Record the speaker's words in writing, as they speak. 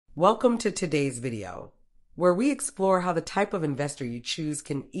Welcome to today's video, where we explore how the type of investor you choose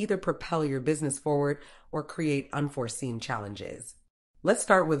can either propel your business forward or create unforeseen challenges. Let's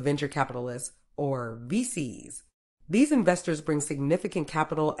start with venture capitalists, or VCs. These investors bring significant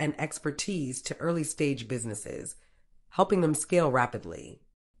capital and expertise to early-stage businesses, helping them scale rapidly.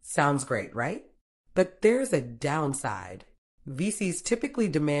 Sounds great, right? But there's a downside. VCs typically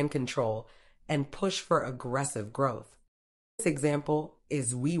demand control and push for aggressive growth. This example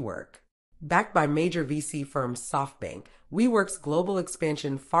is WeWork. Backed by major VC firm SoftBank, WeWork's global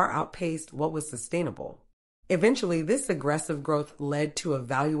expansion far outpaced what was sustainable. Eventually, this aggressive growth led to a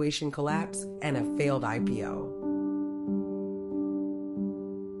valuation collapse and a failed IPO.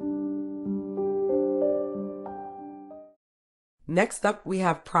 Next up, we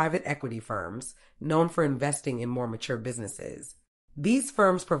have private equity firms, known for investing in more mature businesses. These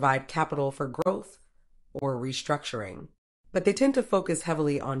firms provide capital for growth or restructuring, but they tend to focus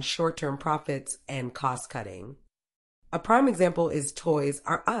heavily on short-term profits and cost-cutting. A prime example is Toys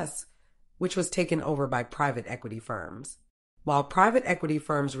R Us, which was taken over by private equity firms. While private equity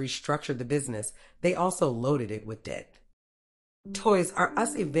firms restructured the business, they also loaded it with debt. Toys R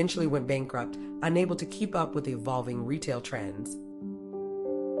Us eventually went bankrupt, unable to keep up with evolving retail trends.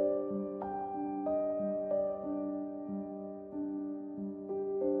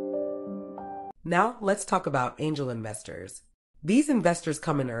 Now, let's talk about angel investors. These investors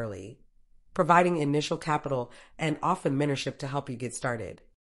come in early, providing initial capital and often mentorship to help you get started.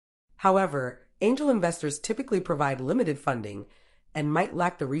 However, angel investors typically provide limited funding and might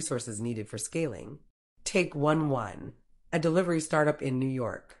lack the resources needed for scaling. Take OneOne, a delivery startup in New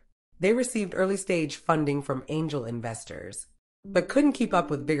York. They received early-stage funding from angel investors, but couldn't keep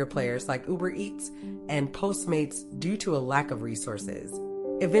up with bigger players like Uber Eats and Postmates due to a lack of resources.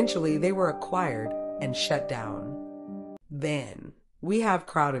 Eventually, they were acquired and shut down. Then, we have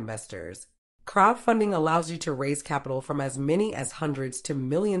crowd investors. Crowdfunding allows you to raise capital from as many as hundreds to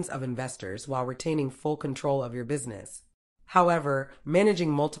millions of investors while retaining full control of your business. However, managing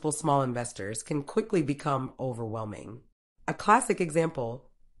multiple small investors can quickly become overwhelming. A classic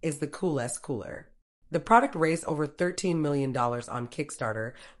example is the Coolest Cooler. The product raised over $13 million on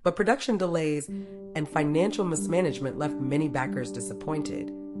Kickstarter, but production delays and financial mismanagement left many backers disappointed,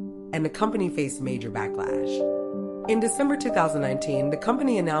 and the company faced major backlash. In December 2019, the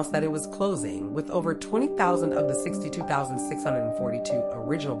company announced that it was closing, with over 20,000 of the 62,642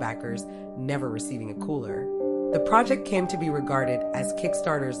 original backers never receiving a cooler. The project came to be regarded as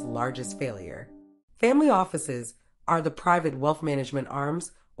Kickstarter's largest failure. Family offices are the private wealth management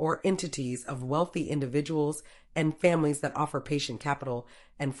arms or entities of wealthy individuals and families that offer patient capital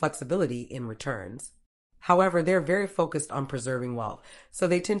and flexibility in returns. However, they're very focused on preserving wealth, so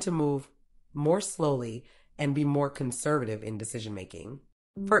they tend to move more slowly and be more conservative in decision-making.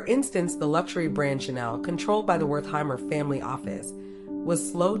 For instance, the luxury brand Chanel, controlled by the Wertheimer family office,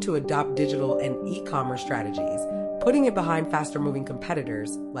 was slow to adopt digital and e-commerce strategies, putting it behind faster-moving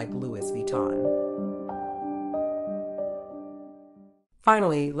competitors like Louis Vuitton.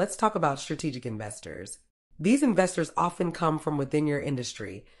 Finally, let's talk about strategic investors. These investors often come from within your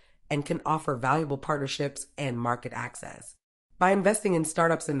industry and can offer valuable partnerships and market access. By investing in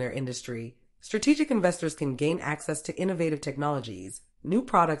startups in their industry, strategic investors can gain access to innovative technologies, new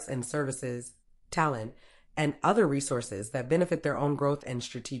products and services, talent, and other resources that benefit their own growth and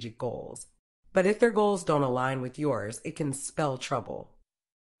strategic goals. But if their goals don't align with yours, it can spell trouble.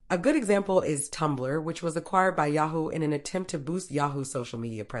 A good example is Tumblr, which was acquired by Yahoo in an attempt to boost Yahoo's social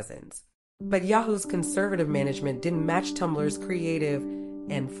media presence. But Yahoo's conservative management didn't match Tumblr's creative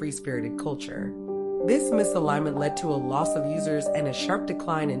and free-spirited culture. This misalignment led to a loss of users and a sharp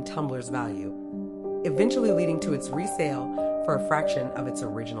decline in Tumblr's value, eventually leading to its resale for a fraction of its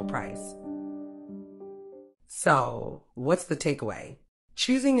original price. So, what's the takeaway?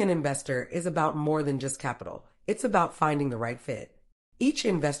 Choosing an investor is about more than just capital. It's about finding the right fit. Each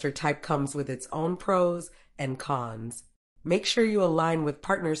investor type comes with its own pros and cons. Make sure you align with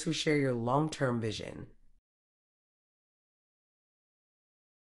partners who share your long-term vision.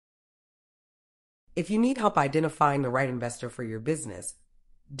 If you need help identifying the right investor for your business,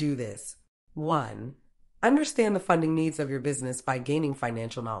 do this. 1. Understand the funding needs of your business by gaining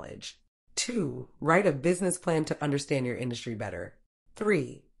financial knowledge. 2. Write a business plan to understand your industry better.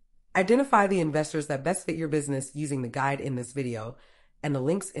 3. Identify the investors that best fit your business using the guide in this video and the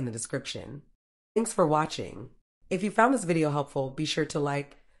links in the description. Thanks for watching. If you found this video helpful, be sure to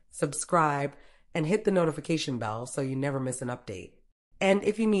like, subscribe, and hit the notification bell so you never miss an update. And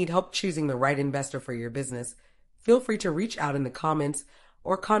if you need help choosing the right investor for your business, feel free to reach out in the comments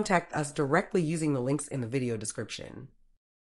or contact us directly using the links in the video description.